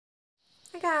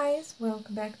guys,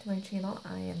 welcome back to my channel.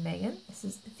 I am Megan. This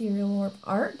is Ethereal Warp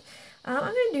Art. I'm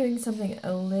going to be doing something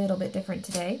a little bit different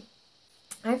today.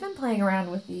 I've been playing around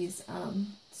with these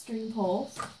string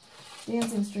poles,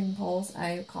 dancing string poles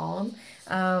I call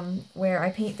them, where I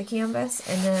paint the canvas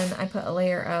and then I put a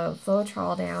layer of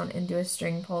floetrol down and do a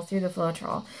string pole through the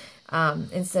floetrol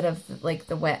instead of like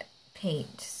the wet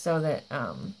paint, so that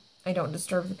I don't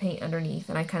disturb the paint underneath,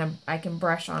 and I can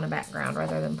brush on a background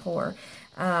rather than pour.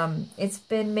 It's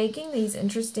been making these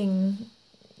interesting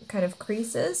kind of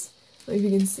creases. If you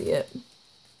can see it.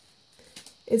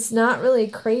 It's not really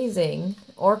crazing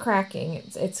or cracking.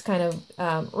 It's kind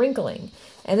of wrinkling.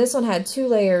 And this one had two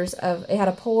layers of, it had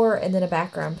a pour and then a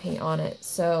background paint on it.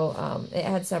 So it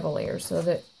had several layers, so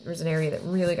that there was an area that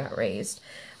really got raised.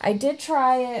 I did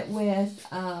try it with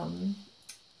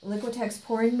Liquitex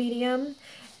pouring medium,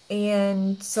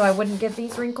 and so I wouldn't get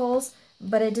these wrinkles,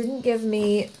 but it didn't give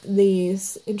me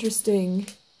these interesting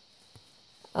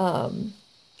kind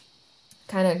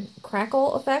of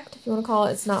crackle effect, if you want to call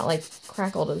it. It's not like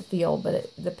crackle to the feel, but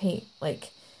the paint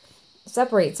like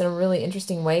separates in a really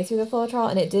interesting way through the floetrol,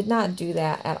 and it did not do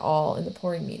that at all in the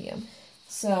pouring medium.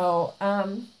 So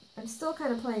I'm still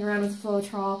kind of playing around with the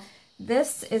floetrol.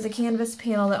 This is a canvas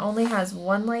panel that only has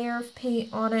one layer of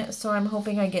paint on it, so I'm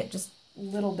hoping I get just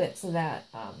little bits of that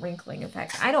wrinkling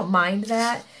effect. I don't mind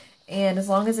that, and as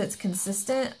long as it's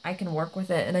consistent, I can work with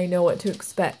it and I know what to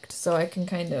expect, so I can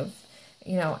kind of,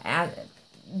 you know,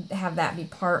 have that be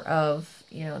part of,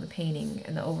 you know, the painting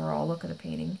and the overall look of the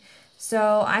painting.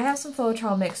 So I have some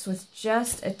floetrol mixed with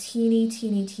just a teeny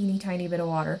tiny bit of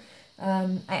water.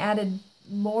 I added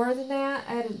more than that.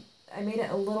 I made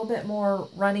it a little bit more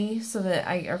runny so that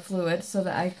or fluid, so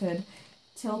that I could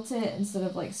tilt it instead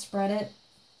of like spread it.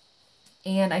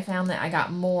 And I found that I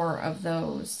got more of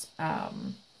those,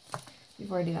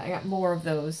 before I do that, I got more of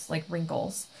those like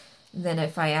wrinkles than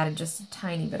if I added just a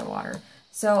tiny bit of water.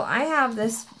 So I have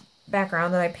this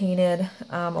background that I painted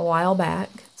a while back.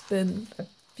 It's been a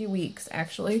few weeks,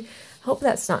 actually. Hope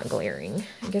that's not glaring.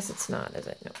 I guess it's not, is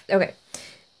it? No. Okay.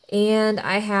 And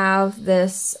I have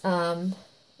this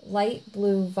light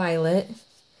blue violet,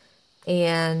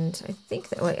 and I think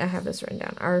that, wait, I have this written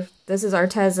down. This is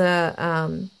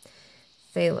Arteza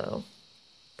Phthalo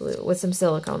blue with some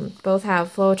silicone. Both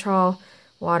have floetrol,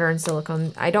 water, and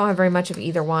silicone. I don't have very much of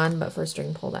either one, but for a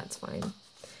string pole, that's fine.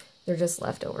 They're just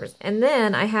leftovers. And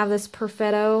then I have this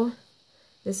Perfetto.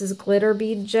 This is glitter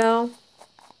bead gel. You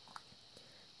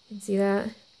can see that?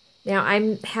 Now,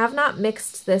 I have not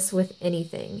mixed this with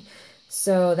anything,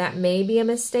 so that may be a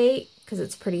mistake because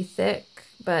it's pretty thick,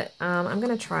 but I'm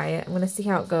going to try it. I'm going to see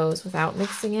how it goes without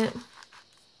mixing it.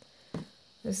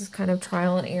 This is kind of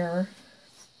trial and error.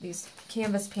 These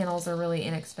canvas panels are really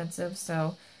inexpensive,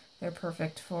 so they're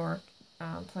perfect for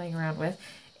playing around with.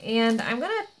 And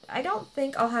I don't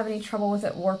think I'll have any trouble with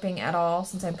it warping at all,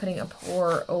 since I'm putting a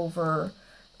pour over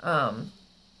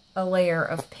a layer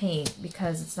of paint,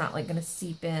 because it's not like going to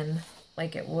seep in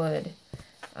like it would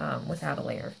without a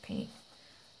layer of paint,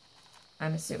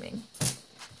 I'm assuming.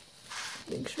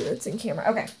 Make sure it's in camera.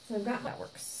 Okay, so I've got that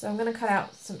works. So I'm going to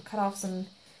cut off some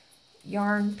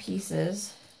yarn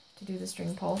pieces to do the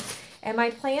string pole. And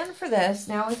my plan for this,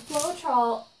 now with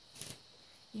floetrol,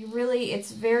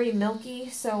 it's very milky,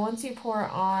 so once you pour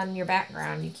it on your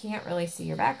background, you can't really see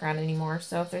your background anymore.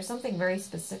 So if there's something very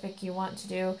specific you want to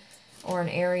do, or an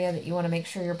area that you want to make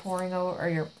sure you're pouring over, or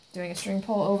you're doing a string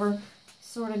pole over, you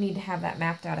sort of need to have that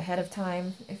mapped out ahead of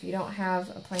time. If you don't have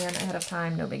a plan ahead of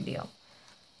time, no big deal.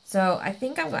 So I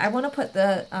think I want to put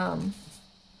the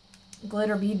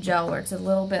glitter bead gel where it's a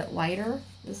little bit lighter,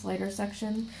 this lighter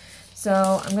section.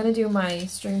 So I'm going to do my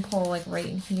string pole like right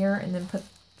in here, and then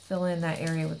fill in that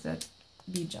area with the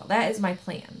bead gel. That is my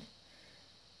plan.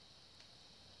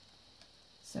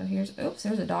 So here's, oops,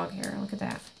 there's a dog hair. Look at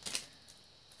that.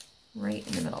 Right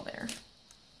in the middle there.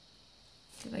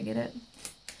 Did I get it?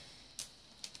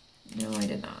 No, I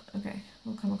did not. Okay,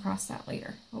 we'll come across that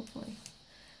later, hopefully.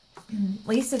 At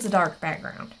least it's a dark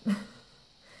background.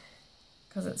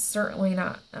 Because it's certainly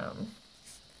not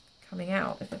coming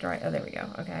out if it dries. Oh, there we go.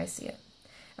 Okay, I see it.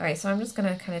 Alright, so I'm just going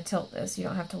to kind of tilt this. You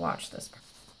don't have to watch this part.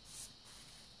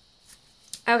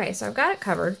 Okay, so I've got it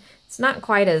covered. It's not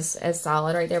quite as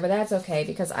solid right there, but that's okay,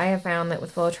 because I have found that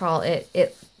with floetrol,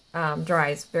 it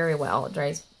dries very well. It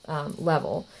dries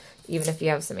level, even if you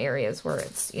have some areas where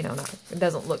it's, you know, it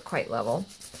doesn't look quite level.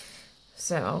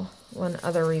 So, one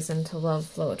other reason to love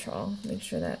floetrol. Make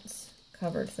sure that's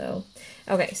covered, though.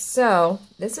 Okay, so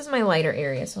this is my lighter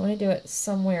area, so I want to do it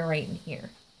somewhere right in here.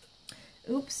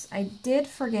 Oops, I did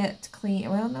forget to clean.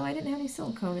 Well, no, I didn't have any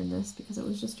silicone in this because it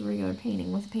was just a regular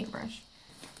painting with a paintbrush.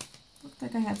 Looked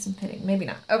like I had some pitting. Maybe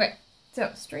not. Okay.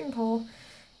 So, string pull.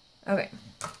 Okay.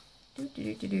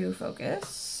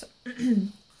 Focus.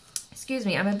 Excuse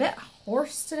me. I'm a bit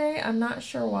hoarse today. I'm not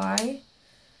sure why.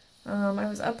 I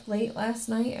was up late last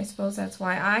night. I suppose that's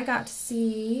why. I got to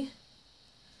see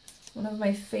one of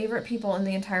my favorite people in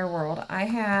the entire world. I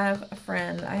have a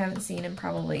friend. I haven't seen him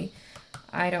probably,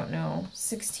 I don't know,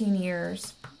 16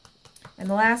 years. And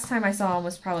the last time I saw him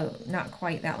was probably not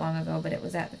quite that long ago, but it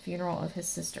was at the funeral of his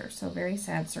sister. So very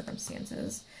sad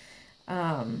circumstances.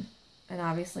 And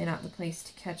obviously not the place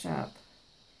to catch up.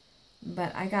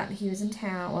 But he was in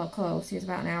town, well, close. He was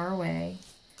about an hour away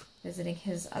visiting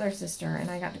his other sister, and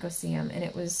I got to go see him. And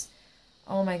it was,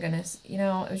 oh my goodness, you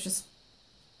know, it was just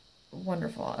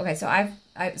wonderful. Okay, so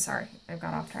sorry, I've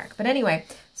got off track. But anyway,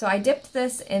 so I dipped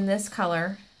this in this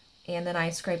color, and then I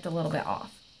scraped a little bit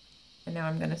off. And now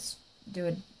I'm going to do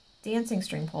a dancing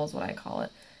string pull is what I call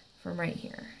it, from right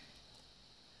here.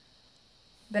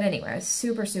 But anyway, I was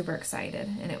super, super excited,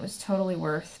 and it was totally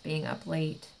worth being up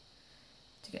late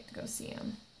to get to go see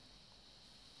him.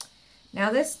 Now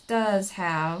this does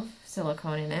have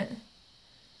silicone in it,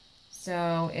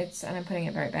 so and I'm putting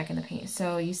it right back in the paint.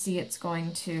 So you see it's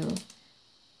going to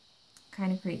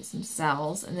kind of create some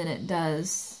cells, and then it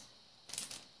does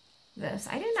this.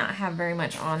 I did not have very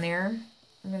much on there.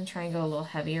 I'm going to try and go a little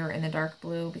heavier in the dark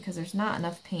blue because there's not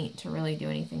enough paint to really do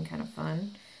anything kind of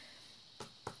fun.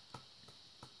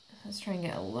 Let's try and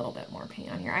get a little bit more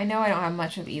paint on here. I know I don't have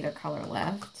much of either color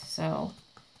left, so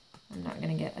I'm not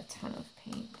going to get a ton of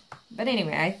paint. But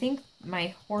anyway, I think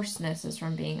my hoarseness is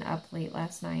from being up late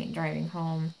last night, driving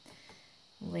home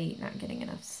late, not getting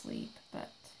enough sleep,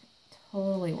 but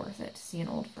totally worth it to see an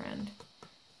old friend.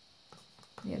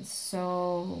 We had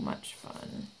so much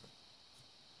fun.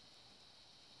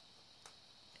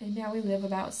 And now we live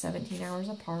about 17 hours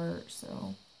apart,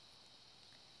 so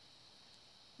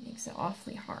it makes it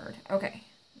awfully hard. Okay,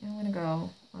 I'm going to go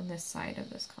on this side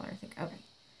of this color, I think. Okay,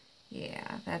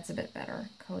 yeah, that's a bit better.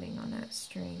 Coating on that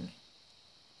string.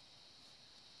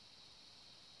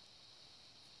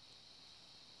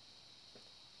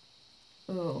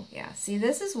 Ooh, yeah. See,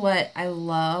 this is what I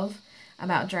love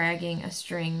about dragging a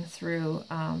string through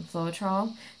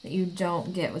floetrol that you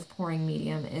don't get with pouring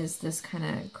medium, is this kind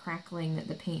of crackling that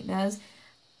the paint does.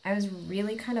 I was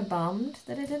really kind of bummed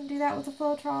that it didn't do that with the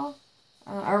floetrol.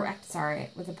 Sorry,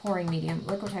 with the pouring medium,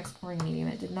 Liquitex pouring medium.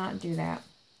 It did not do that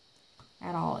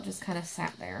at all. It just kind of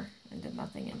sat there and did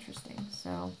nothing interesting.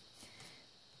 So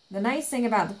the nice thing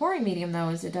about the pouring medium, though,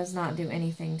 is it does not do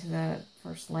anything to the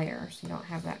first layer, so you don't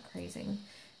have that crazing.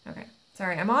 Okay,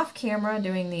 sorry, I'm off camera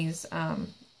doing these,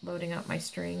 loading up my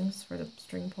strings for the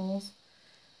string pulls.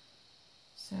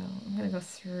 So I'm going to go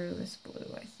through this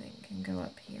blue, I think, and go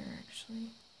up here, actually.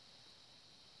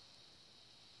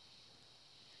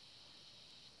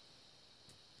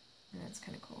 That's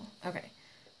kind of cool. Okay,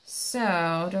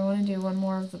 so do I want to do one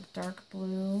more of the dark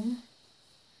blue?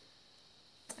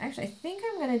 Actually, I think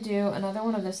I'm going to do another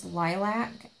one of this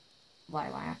lilac.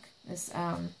 This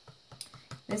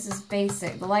is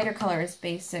basic. The lighter color is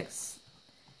Basics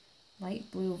Light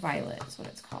Blue Violet is what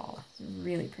it's called. It's a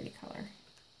really pretty color.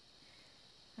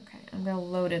 Okay, I'm going to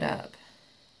load it up.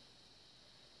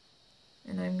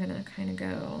 And I'm going to kind of go,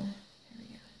 there we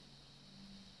go.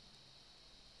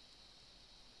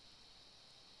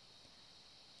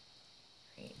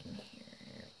 Right in here.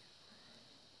 There we go.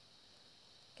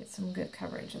 Get some good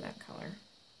coverage of that color.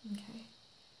 Okay.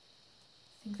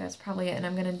 I think that's probably it. And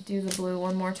I'm going to do the blue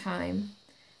one more time.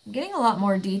 I'm getting a lot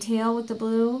more detail with the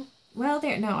blue. Well,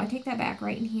 there, no, I take that back.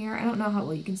 Right in here. I don't know how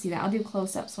well you can see that. I'll do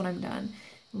close-ups when I'm done.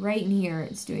 Right in here,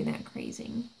 it's doing that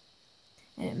crazing.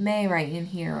 And it may right in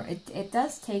here. It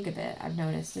does take a bit, I've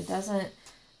noticed. It doesn't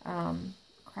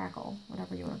crackle,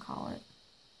 whatever you want to call it.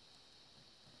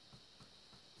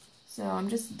 So I'm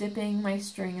just dipping my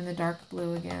string in the dark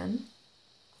blue again.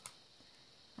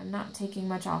 I'm not taking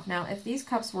much off. Now, if these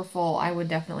cups were full, I would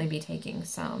definitely be taking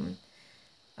some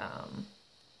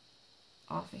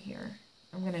off of here.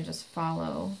 I'm going to just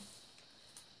follow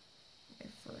my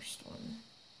first one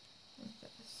with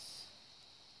this.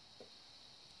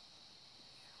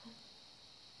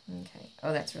 Okay.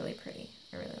 Oh, that's really pretty.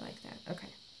 I really like that. Okay.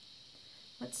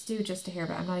 Let's do just a hair,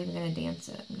 but I'm not even going to dance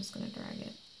it. I'm just going to drag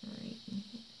it right in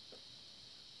here.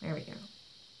 There we go.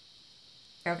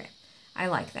 Okay. I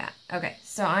like that. Okay,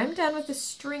 so I'm done with the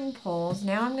string pulls.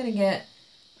 Now I'm going to get,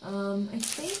 I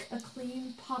think, a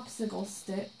clean popsicle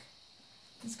stick.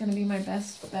 It's going to be my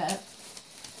best bet.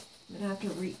 I'm going to have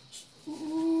to reach.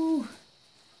 Ooh.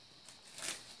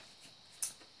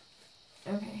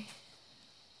 Okay.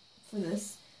 For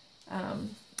this,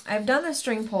 I've done the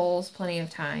string pulls plenty of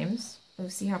times. Oh,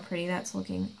 see how pretty that's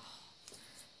looking? Oh,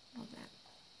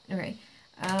 Okay,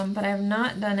 but I have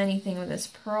not done anything with this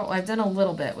pearl. Well, I've done a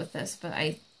little bit with this, but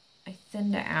I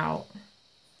thinned it out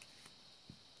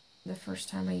the first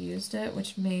time I used it,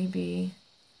 which may be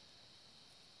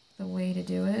the way to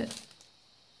do it.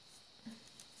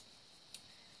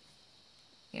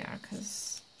 Yeah,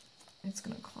 because it's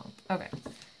going to clump. Okay.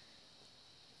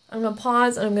 I'm going to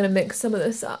pause and I'm going to mix some of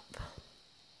this up.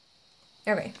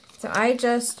 Okay, so I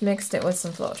just mixed it with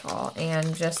some floetrol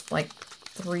and just like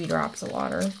 3 drops of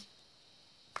water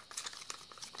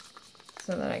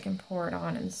so that I can pour it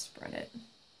on and spread it.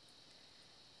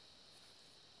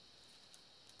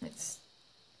 It's,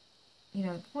 you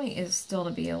know, the point is still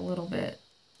to be a little bit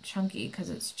chunky because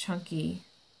it's chunky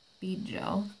bead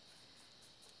gel.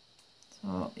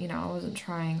 So, you know, I wasn't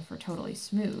trying for totally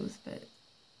smooth, but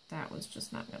that was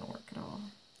just not going to work at all.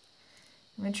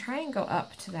 I'm going to try and go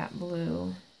up to that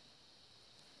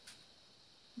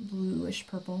bluish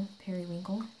purple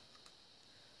periwinkle,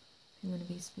 if you want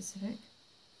to be specific.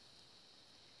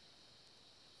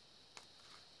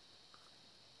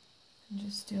 And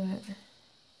just do it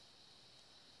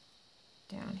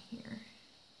down here.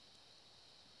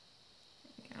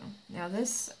 There we go. Now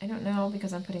this, I don't know,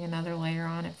 because I'm putting another layer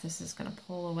on, if this is going to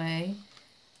pull away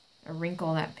or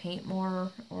wrinkle that paint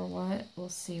more or what. We'll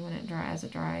see when it dries, as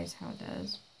it dries, how it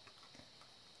does.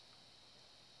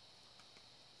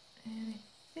 And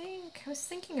I was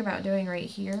thinking about doing right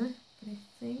here, but I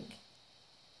think,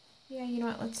 yeah, you know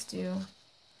what, let's do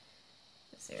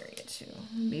this area too.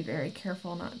 Be very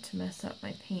careful not to mess up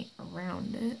my paint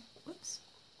around it. Whoops.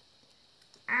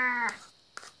 Ah!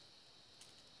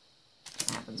 What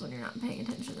happens when you're not paying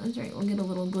attention? That's right, we'll get a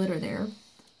little glitter there.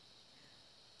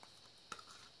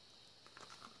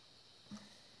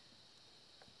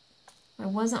 If I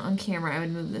wasn't on camera, I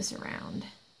would move this around,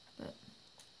 but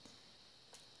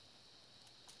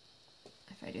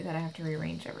if I do that, I have to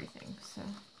rearrange everything, so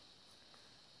I'm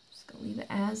just going to leave it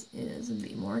as is and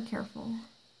be more careful.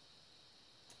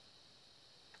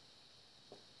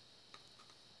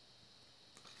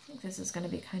 I think this is going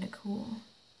to be kind of cool.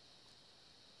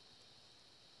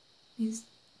 These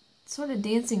sort of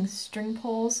dancing string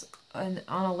pulls on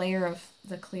a layer of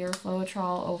the clear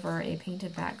floetrol over a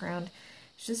painted background.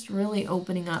 It's just really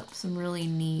opening up some really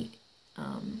neat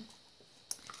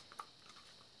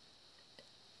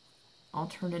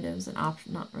alternatives and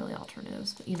not really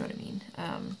alternatives, but you know what I mean.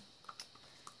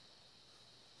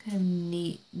 Kind of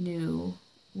neat new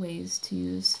ways to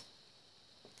use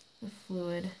the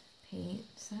fluid paint,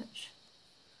 such.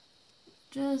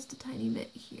 Just a tiny bit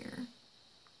here.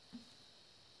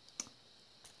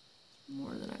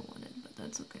 More than I wanted, but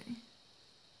that's okay.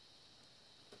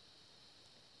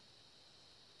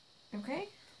 Okay,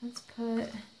 let's put a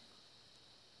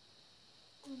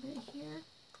little bit here.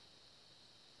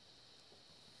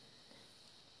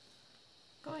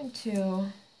 Going to,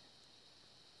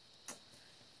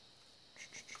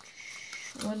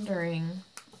 wondering,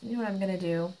 you know what I'm going to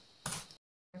do?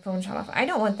 My phone shut off. I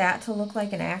don't want that to look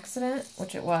like an accident,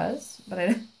 which it was, but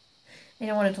I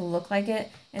don't want it to look like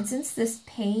it. And since this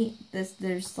paint,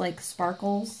 there's like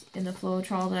sparkles in the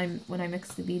floetrol that when I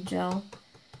mix the bead gel,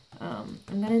 I'm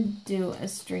going to do a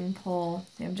string pull.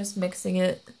 See, I'm just mixing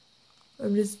it.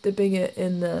 I'm just dipping it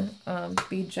in the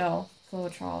bead gel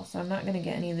floetrol. So I'm not going to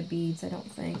get any of the beads, I don't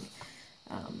think.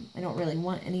 I don't really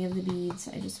want any of the beads.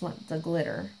 I just want the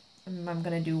glitter. And I'm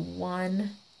going to do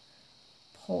one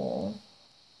pull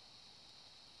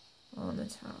on the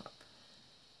top.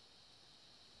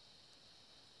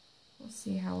 We'll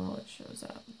see how well it shows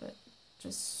up, but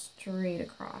just straight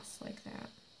across like that.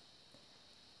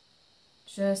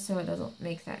 Just so it doesn't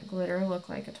make that glitter look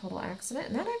like a total accident.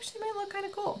 And that actually might look kind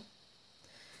of cool.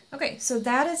 Okay, so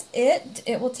that is it.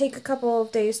 It will take a couple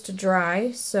of days to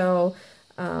dry, so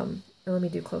let me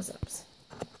do close-ups.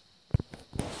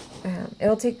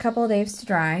 It'll take a couple of days to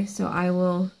dry, so I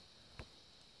will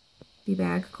be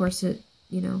back. Of course, it,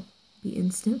 you know, be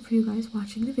instant for you guys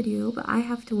watching the video, but I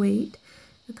have to wait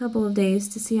a couple of days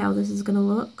to see how this is going to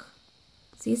look.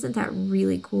 See, isn't that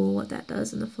really cool what that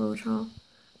does in the floetrol?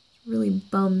 Really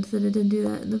bummed that it didn't do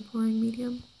that in the pouring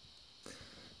medium.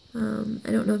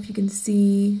 I don't know if you can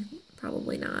see,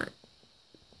 probably not,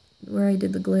 where I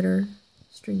did the glitter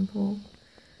string pull.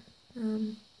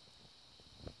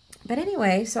 But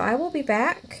anyway, so I will be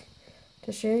back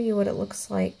to show you what it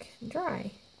looks like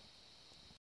dry.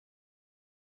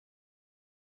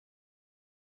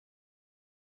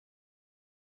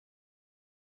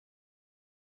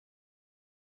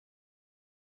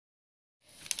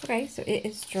 Okay, so it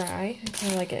is dry. I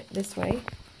kind of like it this way.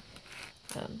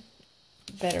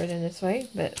 Better than this way,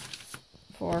 but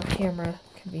for camera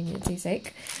convenience's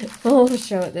sake. We'll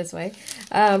show it this way.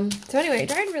 So anyway, it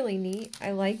dried really neat.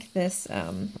 I like this,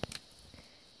 the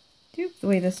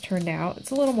way this turned out.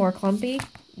 It's a little more clumpy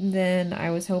than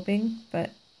I was hoping,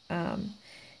 but I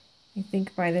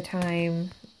think by the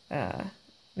time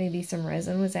maybe some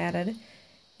resin was added,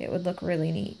 it would look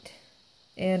really neat.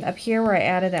 And up here where I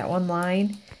added that one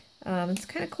line, it's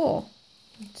kind of cool.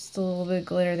 Just a little bit of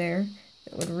glitter there.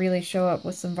 It would really show up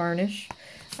with some varnish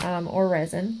or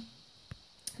resin.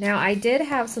 Now I did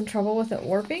have some trouble with it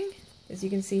warping, as you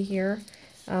can see here.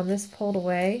 This pulled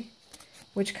away,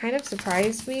 which kind of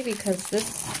surprised me because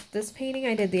this painting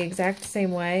I did the exact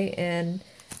same way, and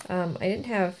I didn't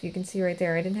have, you can see right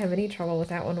there, I didn't have any trouble with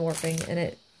that one warping, and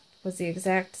it was the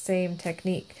exact same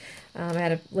technique. I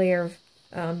had a layer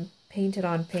of painted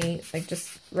on paint, like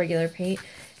just regular paint,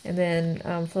 and then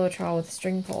floetrol with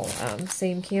string pull.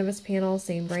 Same canvas panel,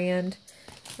 same brand.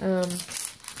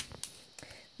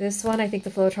 This one, I think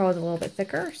the floetrol is a little bit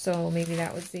thicker, so maybe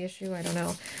that was the issue. I don't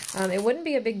know. It wouldn't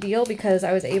be a big deal because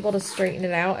I was able to straighten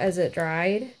it out as it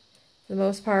dried. For the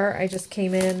most part, I just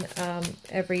came in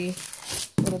every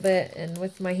little bit, and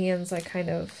with my hands, I kind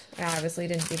of, I obviously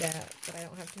didn't do that, but I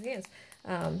don't have two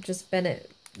hands. Just bent it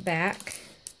back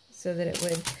so that it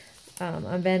would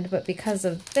unbend, but because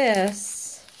of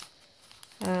this,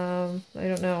 I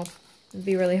don't know, it'd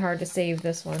be really hard to save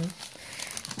this one.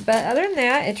 But other than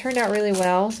that, it turned out really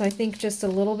well. So I think just a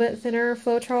little bit thinner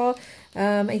floetrol.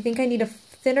 I think I need a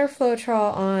thinner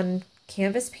floetrol on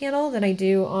canvas panel than I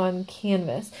do on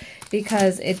canvas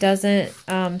because it doesn't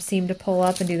seem to pull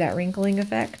up and do that wrinkling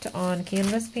effect on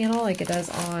canvas panel like it does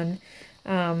on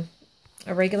a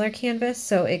regular canvas.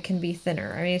 So it can be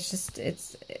thinner. I mean,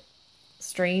 it's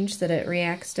strange that it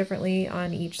reacts differently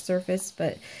on each surface,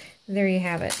 but there you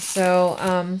have it.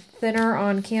 So thinner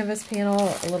on canvas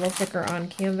panel, a little thicker on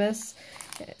canvas.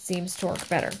 It seems to work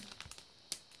better.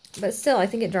 But still, I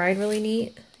think it dried really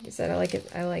neat. Like I said,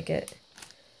 I like it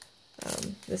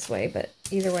this way, but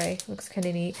either way, looks kind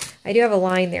of neat. I do have a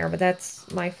line there, but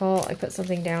that's my fault. I put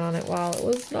something down on it while it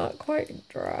was not quite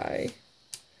dry.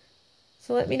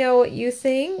 So let me know what you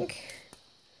think.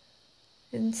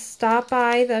 And stop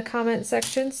by the comment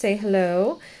section, say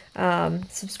hello.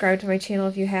 Subscribe to my channel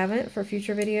if you haven't for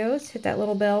future videos. Hit that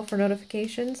little bell for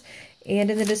notifications. And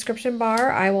in the description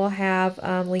bar, I will have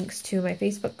links to my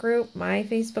Facebook group, my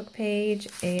Facebook page,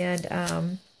 and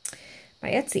my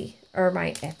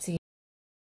Etsy.